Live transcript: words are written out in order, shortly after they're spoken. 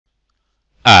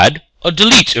add or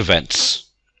delete events.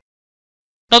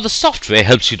 Now the software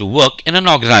helps you to work in an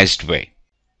organized way.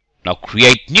 Now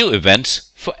create new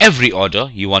events for every order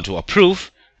you want to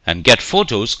approve and get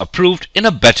photos approved in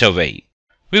a better way.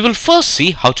 We will first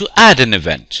see how to add an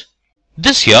event.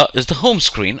 This here is the home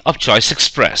screen of Choice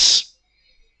Express.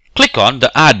 Click on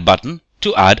the Add button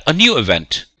to add a new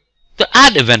event. The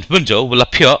Add Event window will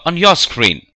appear on your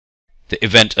screen. The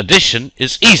event addition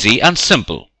is easy and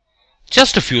simple.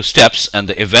 Just a few steps and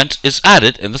the event is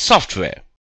added in the software.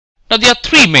 Now there are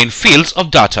three main fields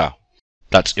of data.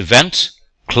 That's Event,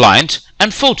 Client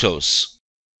and Photos.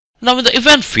 Now in the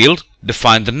Event field,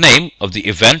 define the name of the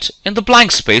event in the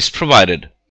blank space provided.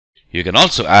 You can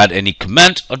also add any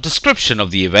comment or description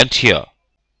of the event here.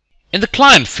 In the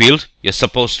Client field, you're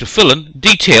supposed to fill in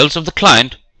details of the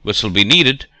client which will be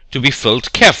needed to be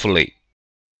filled carefully.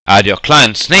 Add your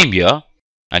client's name here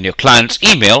and your client's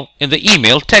email in the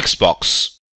email text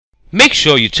box. Make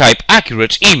sure you type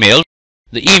accurate email.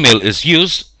 The email is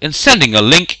used in sending a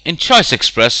link in Choice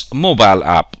Express mobile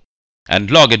app and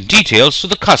login details to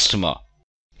the customer.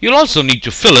 You'll also need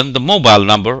to fill in the mobile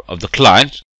number of the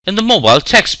client in the mobile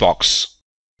text box.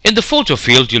 In the Photo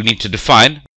field, you'll need to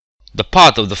define the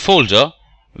path of the folder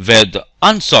where the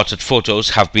unsorted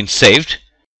photos have been saved.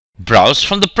 Browse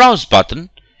from the Browse button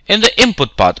in the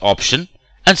Input Path option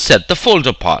and set the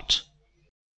folder path.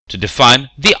 To define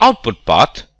the Output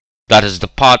path, that is the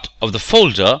path of the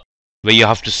folder where you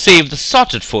have to save the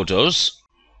sorted photos,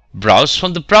 browse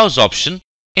from the Browse option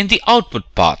in the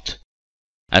Output path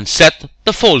and set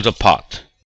the folder path.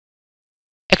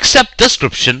 Except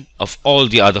description of all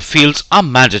the other fields are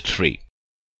mandatory.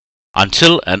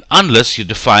 Until and unless you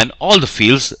define all the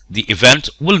fields, the event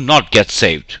will not get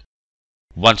saved.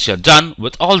 Once you're done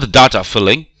with all the data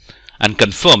filling and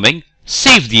confirming,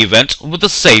 save the event with the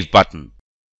Save button.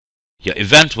 Your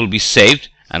event will be saved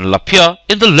and will appear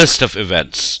in the list of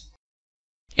events.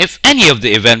 If any of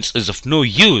the events is of no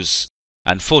use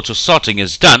and photo sorting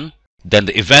is done, then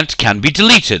the event can be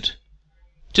deleted.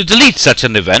 To delete such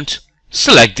an event,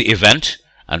 select the event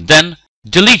and then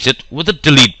delete it with the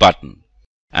Delete button,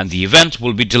 and the event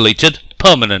will be deleted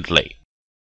permanently.